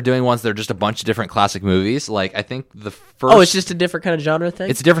 Now they're doing ones that are just a bunch of different classic movies. Like, I think the first... Oh, it's just a different kind of genre thing?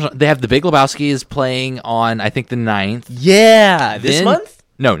 It's a different... They have The Big Lebowski is playing on, I think, the 9th. Yeah. This Then- month?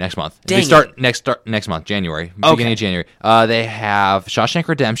 No, next month. Dang They start next month, January. Okay. Beginning of January. They have Shawshank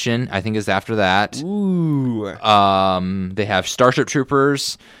Redemption, I think is after that. Ooh. They have Starship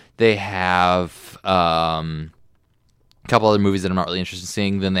Troopers. They have a couple other movies that I'm not really interested in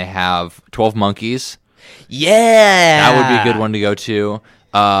seeing. Then they have 12 Monkeys. Yeah. That would be a good one to go to.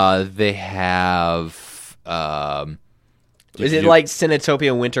 They have... Is it like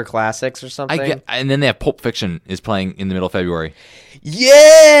Cinetopia Winter Classics or something? and then they have Pulp Fiction is playing in the middle of February.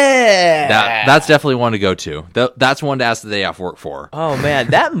 Yeah. That's definitely one to go to. That's one to ask the day off work for. Oh man,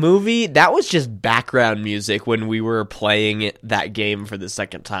 that movie, that was just background music when we were playing that game for the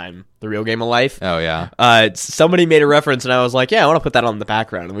second time, The Real Game of Life. Oh, yeah. Somebody made a reference and I was like, yeah, I want to put that on the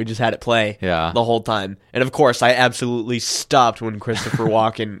background, and we just had it play the whole time. And of course, I absolutely stopped when Christopher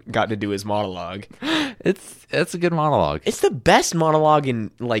Walken got to do his monologue. It's a good monologue. It's the best monologue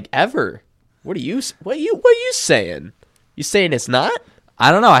in like ever. What are you saying? You saying it's not?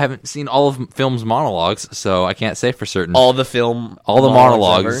 I don't know. I haven't seen all of film's monologues, so I can't say for certain. All the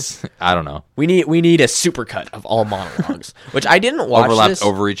monologues. I don't know. We need a supercut of all monologues, which I didn't watch. Overlapped this.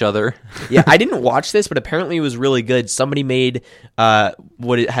 over each other. Yeah, I didn't watch this, but apparently it was really good. Somebody made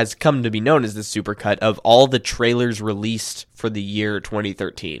what it has come to be known as the supercut of all the trailers released for the year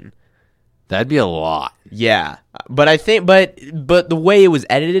 2013. That'd be a lot. Yeah, but I think, but the way it was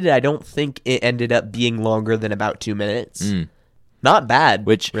edited, I don't think it ended up being longer than about 2 minutes. Not bad,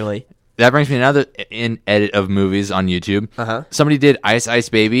 Which really. That brings me to another edit of movies on YouTube. Uh-huh. Somebody did Ice Ice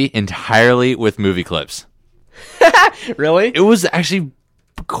Baby entirely with movie clips. Really? It was actually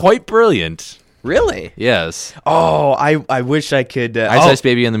quite brilliant. Really? Yes. Oh, I wish I could. Ice Ice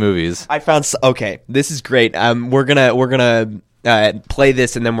Baby in the movies. I found. Okay, this is great. We're gonna play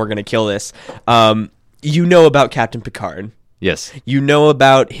this and then we're gonna kill this. You know about Captain Picard. Yes. You know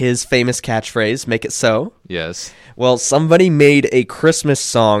about his famous catchphrase, "Make it so." Yes. Well, somebody made a Christmas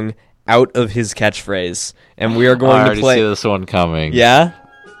song out of his catchphrase, and we are I going to already play. see this one coming. Yeah.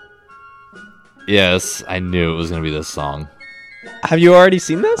 Yes, I knew it was going to be this song. Have you already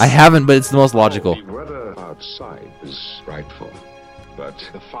seen this? I haven't, but it's the most logical. The weather outside is frightful, but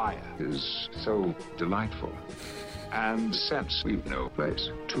the fire is so delightful. And since we've no place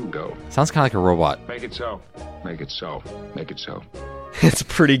to go, Sounds kind of like a robot. make it so. Make it so. Make it so. It's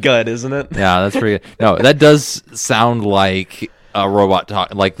pretty good, isn't it? Yeah, that's pretty good. No, that does sound like a robot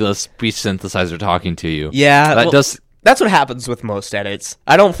talk, like the speech synthesizer talking to you. Yeah. That well, does That's what happens with most edits.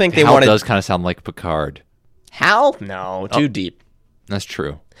 I don't think they Hal wanted... does kind of sound like Picard. Hal? No, too deep. That's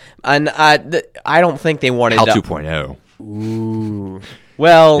true. And I don't think they wanted... Hal 2.0 Ooh.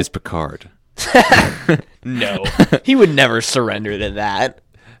 Well... is Picard. No. He would never surrender to that.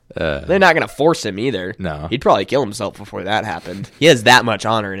 They're not going to force him either. No. He'd probably kill himself before that happened. He has that much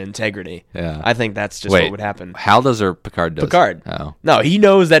honor and integrity. Yeah. I think that's just Wait, what would happen. Hal does or Picard does? Picard. Oh. No, he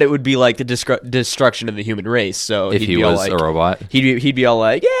knows that it would be like the destruction of the human race. So If he'd he be all was like, a robot? he'd be all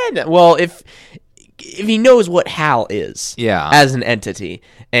like, yeah. Well, if he knows what Hal is, Yeah. as an entity,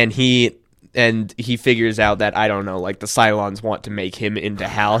 and he figures out that, I don't know, like the Cylons want to make him into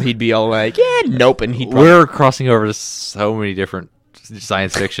Hal, he'd be all like, yeah, nope, and he'd probably... We're crossing over to so many different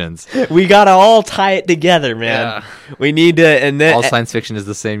science fictions. We gotta all tie it together, man. Yeah. We need to, and then All science fiction is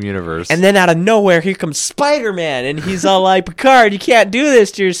the same universe. and then out of nowhere, here comes Spider-Man, and he's all like, Picard, you can't do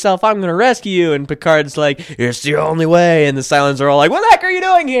this to yourself. I'm gonna rescue you. And Picard's like, it's the only way. And the Cylons are all like, what the heck are you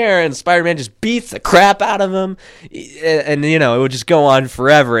doing here? And Spider-Man just beats the crap out of him, and you know, it would just go on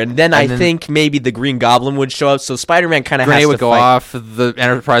forever. And then I think maybe the Green Goblin would show up. So Spider-Man kind of has grenade to would go fight. off, the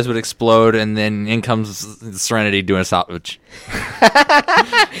Enterprise would explode, and then in comes Serenity doing a salvage.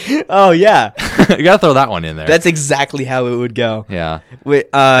 Oh yeah, You gotta throw that one in there. that's exactly how it would go. yeah. Wait,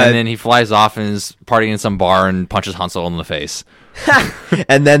 And then he flies off and is partying in some bar and punches Han Solo in the face.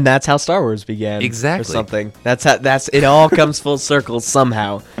 and then that's how Star Wars began. Exactly. Or something. That's it all comes full circle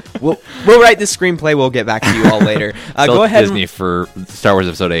somehow. We'll write this screenplay. We'll get back to you all later. Still Go ahead. Disney for Star Wars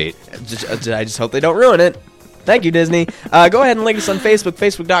Episode 8. I just hope they don't ruin it. Thank you, Disney. Go ahead and like us on Facebook,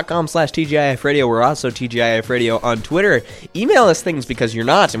 facebook.com/TGIF Radio. We're also TGIF Radio on Twitter. Email us things because you're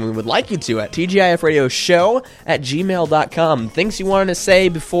not, and we would like you to, at TGIFradioshow@gmail.com. Things you wanted to say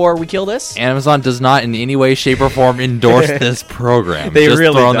before we kill this? Amazon does not in any way, shape, or form endorse this program. They Just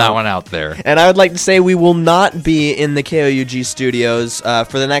really throwing that don't. one out there. And I would like to say we will not be in the KOUG studios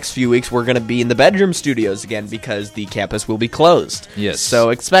for the next few weeks. We're going to be in the bedroom studios again because the campus will be closed. Yes. So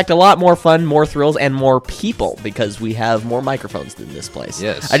expect a lot more fun, more thrills, and more people because we have more microphones than this place.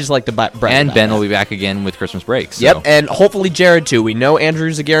 Yes. I just like to brag And about Ben that. will be back again with Christmas break. So. Yep, and hopefully Jared too. We know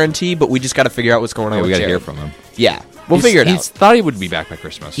Andrew's a guarantee, but we just got to figure out what's going on Yeah, with we gotta Jared. hear from him. Yeah, we'll figure it He out. thought he would be back by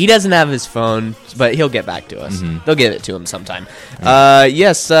Christmas. He doesn't have his phone, but he'll get back to us. Mm-hmm. They'll give it to him sometime.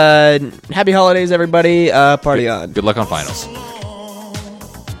 Yes, happy holidays, everybody. Party on. Good luck on finals.